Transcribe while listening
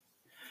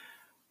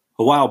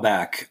A while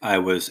back, I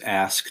was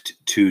asked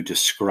to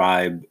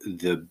describe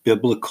the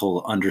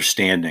biblical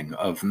understanding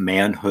of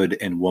manhood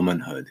and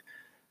womanhood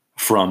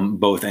from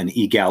both an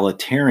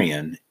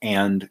egalitarian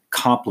and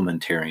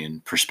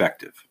complementarian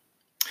perspective.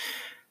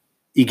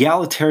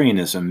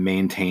 Egalitarianism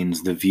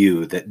maintains the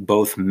view that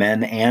both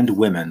men and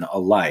women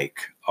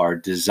alike are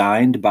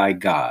designed by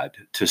God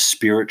to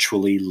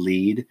spiritually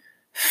lead,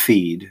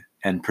 feed,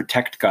 and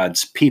protect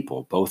God's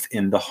people, both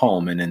in the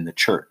home and in the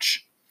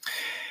church.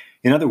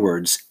 In other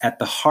words, at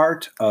the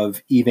heart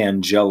of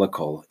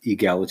evangelical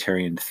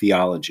egalitarian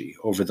theology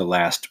over the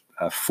last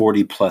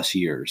 40 plus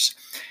years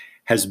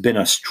has been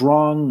a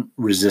strong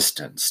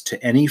resistance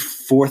to any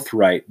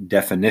forthright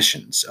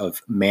definitions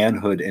of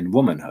manhood and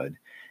womanhood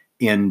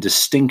in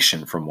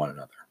distinction from one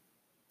another.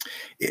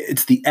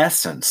 It's the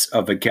essence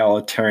of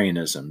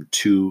egalitarianism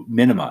to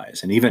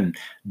minimize and even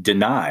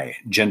deny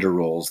gender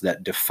roles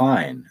that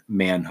define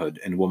manhood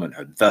and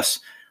womanhood, thus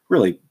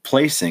really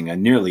placing a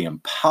nearly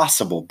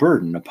impossible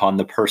burden upon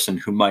the person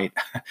who might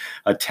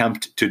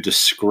attempt to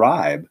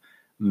describe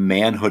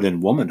manhood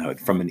and womanhood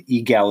from an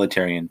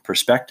egalitarian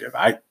perspective.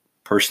 I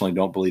personally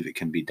don't believe it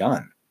can be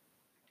done.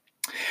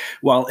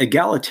 While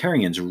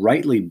egalitarians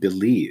rightly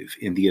believe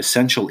in the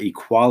essential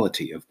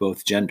equality of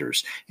both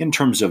genders in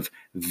terms of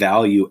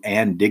value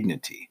and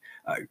dignity,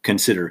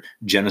 consider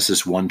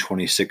Genesis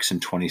 1:26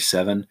 and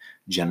 27,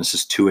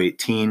 Genesis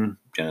 2:18,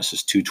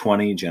 Genesis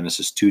 2:20,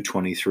 Genesis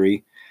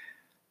 2:23,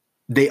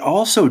 they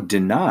also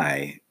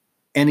deny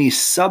any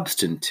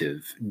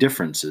substantive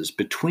differences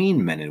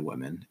between men and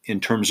women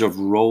in terms of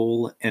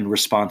role and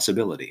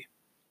responsibility.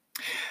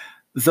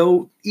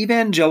 Though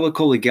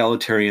evangelical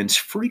egalitarians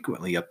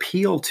frequently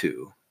appeal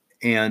to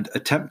and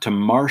attempt to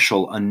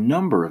marshal a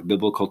number of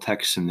biblical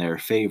texts in their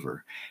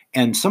favor,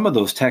 and some of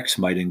those texts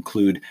might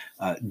include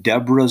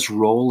Deborah's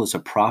role as a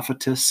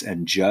prophetess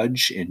and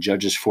judge in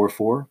Judges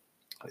 4:4,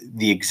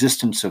 the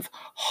existence of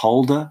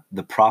Huldah,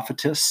 the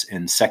prophetess,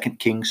 in 2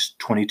 Kings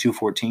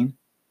 22:14,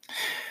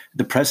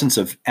 the presence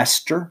of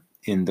Esther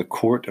in the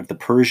court of the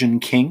Persian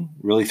king,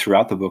 really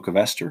throughout the book of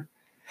Esther,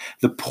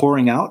 the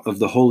pouring out of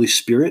the Holy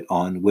Spirit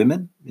on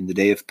women in the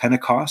day of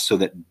Pentecost so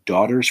that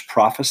daughters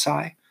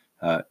prophesy,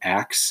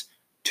 Acts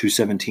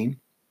 2:17,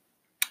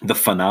 the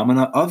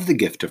phenomena of the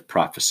gift of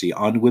prophecy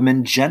on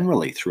women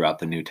generally throughout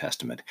the New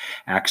Testament,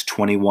 Acts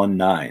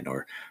 21:9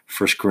 or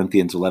 1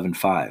 Corinthians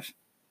 11:5.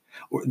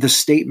 Or the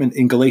statement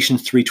in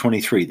Galatians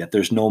 3:23 that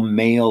there's no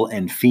male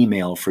and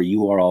female, for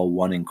you are all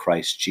one in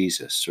Christ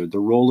Jesus, or the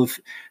role of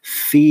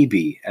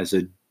Phoebe as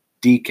a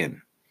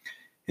deacon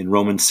in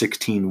Romans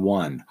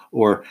 16:1,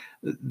 or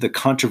the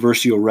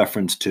controversial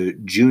reference to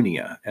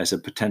Junia as a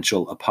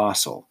potential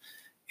apostle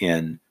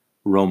in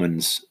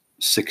Romans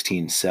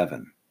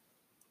 16:7.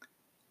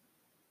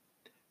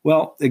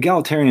 Well,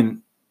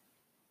 egalitarian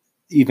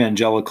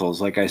evangelicals,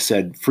 like I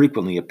said,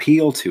 frequently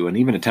appeal to and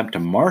even attempt to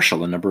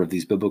marshal a number of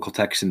these biblical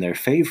texts in their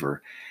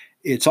favor.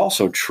 It's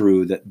also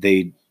true that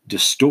they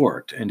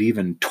distort and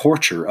even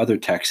torture other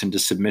texts into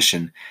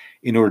submission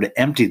in order to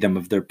empty them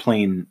of their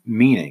plain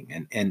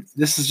meaning. And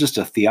this is just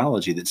a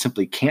theology that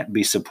simply can't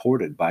be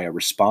supported by a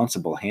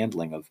responsible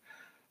handling of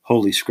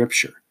Holy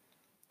Scripture.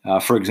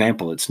 For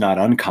example, it's not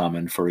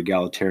uncommon for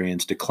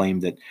egalitarians to claim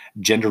that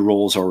gender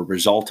roles are a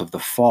result of the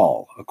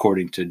fall,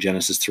 according to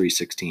Genesis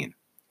 3:16.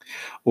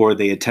 Or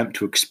they attempt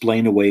to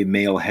explain away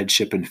male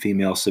headship and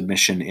female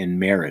submission in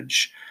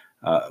marriage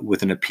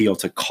with an appeal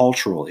to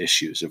cultural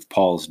issues of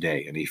Paul's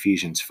day in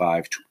Ephesians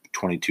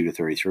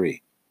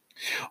 5:22-33.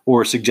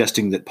 Or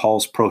suggesting that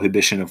Paul's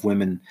prohibition of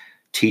women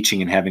teaching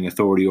and having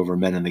authority over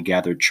men in the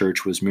gathered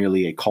church was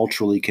merely a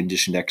culturally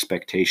conditioned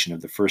expectation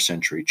of the first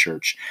century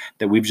church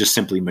that we've just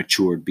simply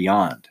matured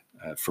beyond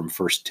from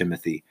 1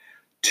 Timothy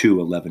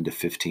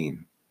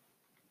 2:11-15.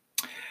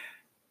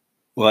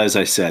 Well, as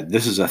I said,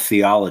 this is a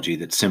theology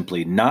that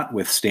simply,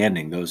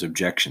 notwithstanding those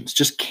objections,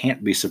 just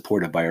can't be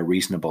supported by a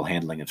reasonable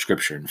handling of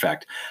Scripture. In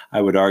fact,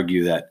 I would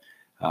argue that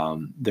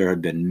there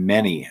have been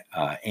many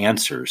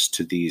answers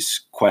to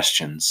these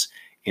questions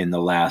in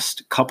the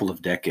last couple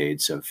of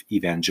decades of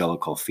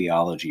evangelical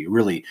theology.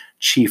 Really,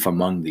 chief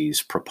among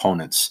these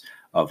proponents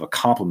of a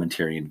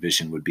complementarian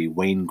vision would be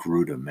Wayne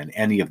Grudem and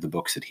any of the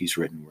books that he's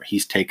written where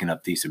he's taken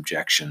up these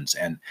objections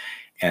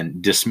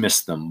and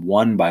dismissed them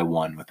one by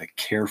one with a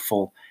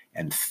careful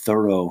and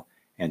thorough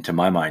and, to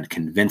my mind,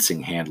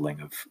 convincing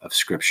handling of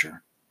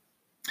Scripture.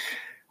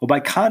 Well, by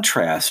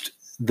contrast,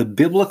 the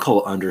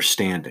biblical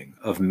understanding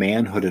of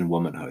manhood and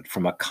womanhood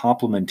from a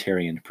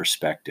complementarian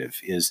perspective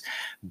is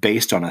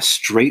based on a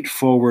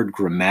straightforward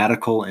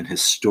grammatical and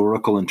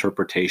historical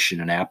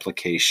interpretation and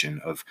application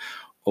of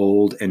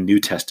Old and New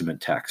Testament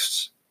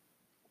texts.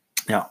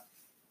 Now,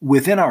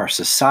 within our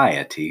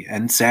society,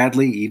 and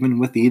sadly, even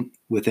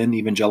within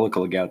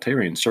evangelical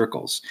egalitarian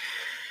circles,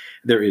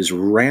 there is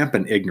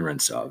rampant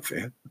ignorance of,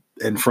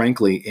 and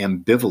frankly,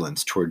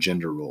 ambivalence toward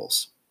gender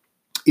roles.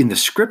 In the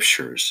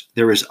Scriptures,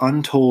 there is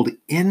untold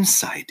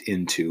insight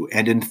into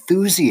and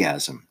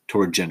enthusiasm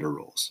toward gender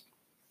roles.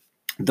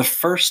 The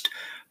first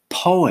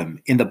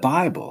poem in the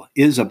Bible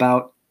is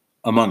about,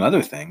 among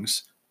other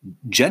things,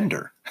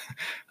 gender.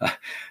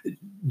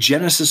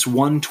 Genesis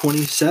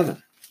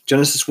 1:27.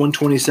 Genesis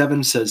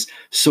 1:27 says,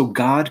 "So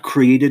God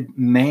created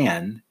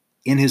man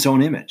in his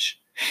own image.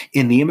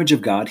 In the image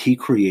of God, he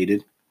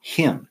created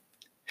him.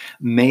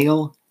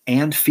 Male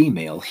and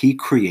female, he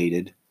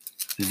created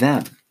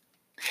them."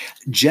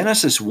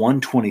 Genesis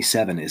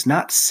 1:27 is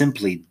not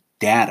simply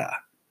data,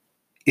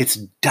 it's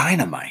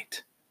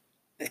dynamite.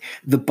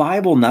 The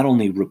Bible not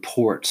only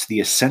reports the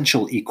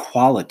essential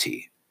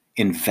equality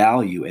in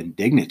value and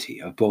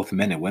dignity of both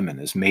men and women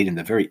as made in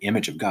the very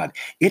image of God,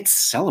 it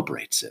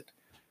celebrates it.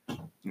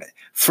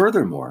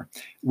 Furthermore,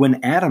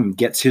 when Adam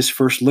gets his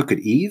first look at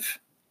Eve,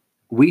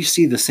 we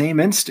see the same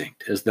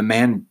instinct as the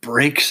man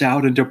breaks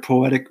out into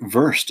poetic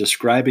verse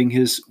describing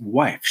his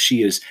wife.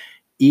 She is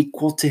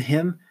equal to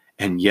him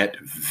and yet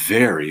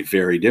very,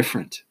 very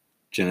different.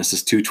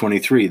 Genesis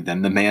 2:23,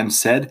 "Then the man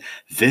said,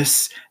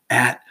 'This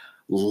at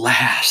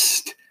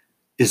last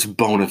is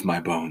bone of my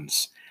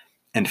bones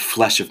and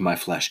flesh of my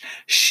flesh.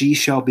 She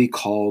shall be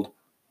called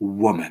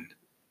woman,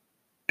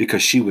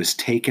 because she was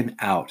taken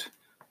out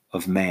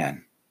of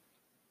man.'"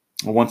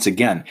 Once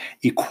again,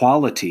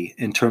 equality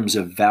in terms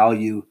of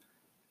value,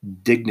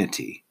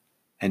 dignity,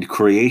 and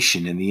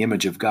creation in the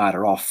image of God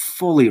are all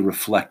fully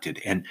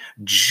reflected and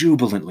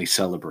jubilantly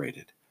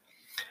celebrated.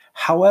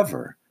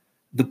 However,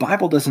 the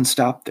Bible doesn't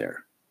stop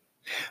there.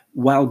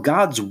 While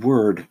God's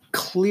word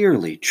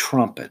clearly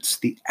trumpets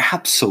the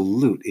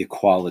absolute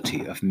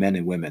equality of men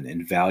and women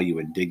in value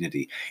and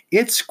dignity,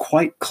 it's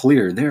quite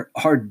clear there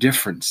are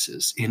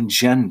differences in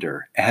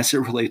gender as it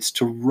relates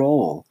to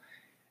role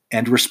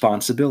and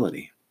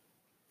responsibility.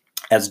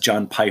 As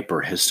John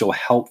Piper has so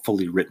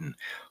helpfully written,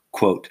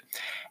 quote,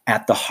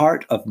 "At the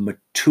heart of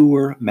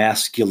mature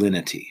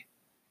masculinity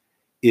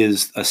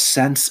is a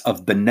sense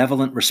of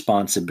benevolent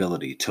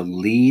responsibility to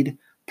lead,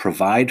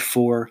 provide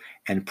for,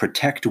 and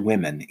protect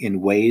women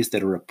in ways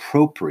that are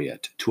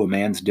appropriate to a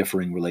man's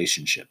differing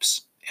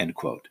relationships," end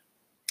quote.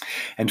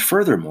 And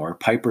furthermore,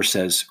 Piper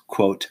says,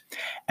 quote,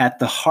 "At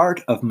the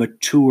heart of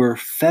mature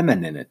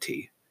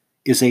femininity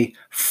is a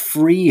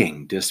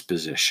freeing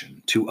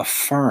disposition to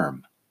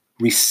affirm,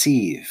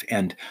 receive,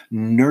 and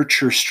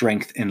nurture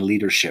strength and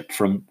leadership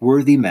from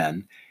worthy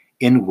men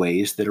in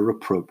ways that are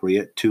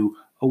appropriate to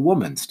a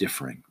woman's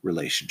differing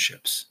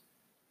relationships."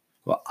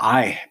 Well,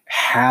 I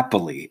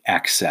happily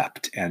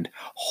accept and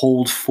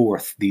hold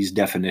forth these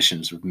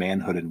definitions of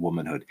manhood and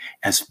womanhood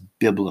as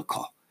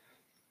biblical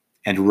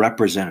and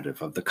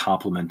representative of the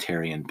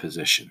complementarian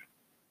position.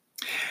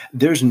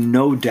 There's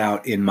no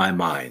doubt in my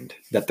mind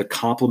that the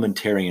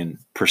complementarian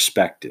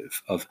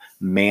perspective of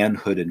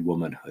manhood and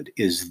womanhood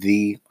is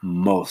the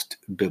most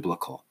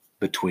biblical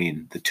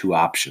between the two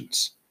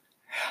options.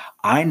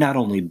 I not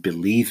only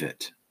believe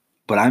it,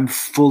 but I'm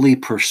fully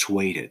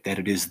persuaded that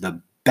it is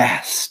the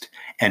best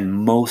and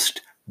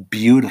most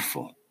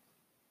beautiful.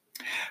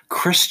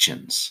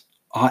 Christians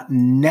ought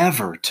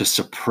never to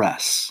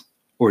suppress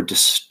or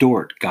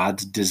distort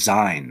God's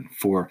design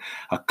for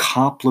a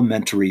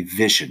complementary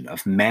vision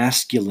of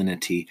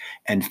masculinity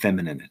and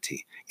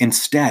femininity.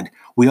 Instead,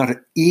 we ought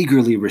to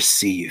eagerly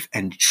receive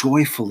and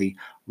joyfully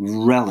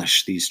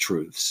relish these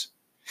truths.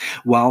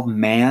 While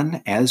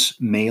man, as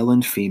male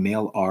and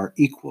female, are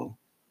equal,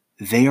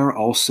 they are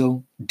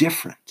also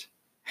different.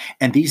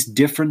 And these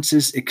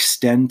differences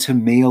extend to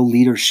male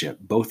leadership,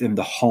 both in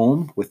the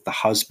home with the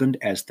husband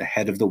as the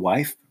head of the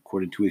wife,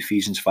 according to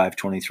Ephesians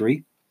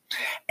 5:23,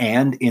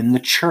 and in the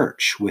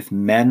church with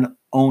men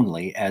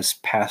only as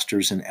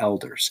pastors and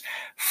elders,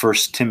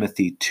 1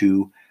 Timothy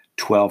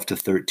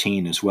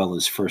 2:12-13, as well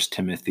as 1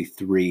 Timothy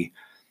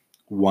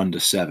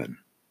 3:1-7.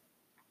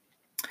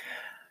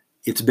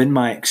 It's been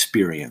my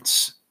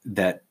experience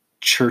that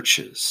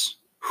churches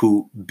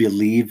who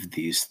believe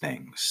these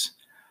things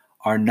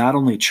are not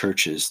only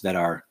churches that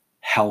are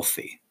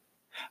healthy,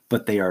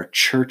 but they are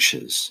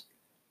churches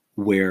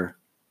where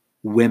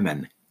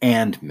women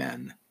and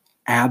men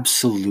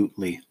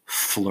absolutely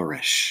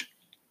flourish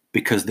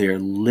because they are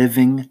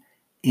living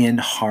in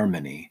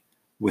harmony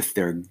with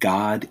their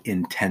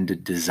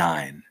God-intended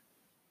design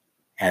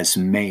as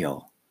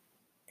male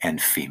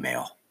and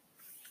female.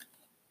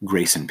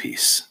 Grace and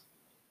peace.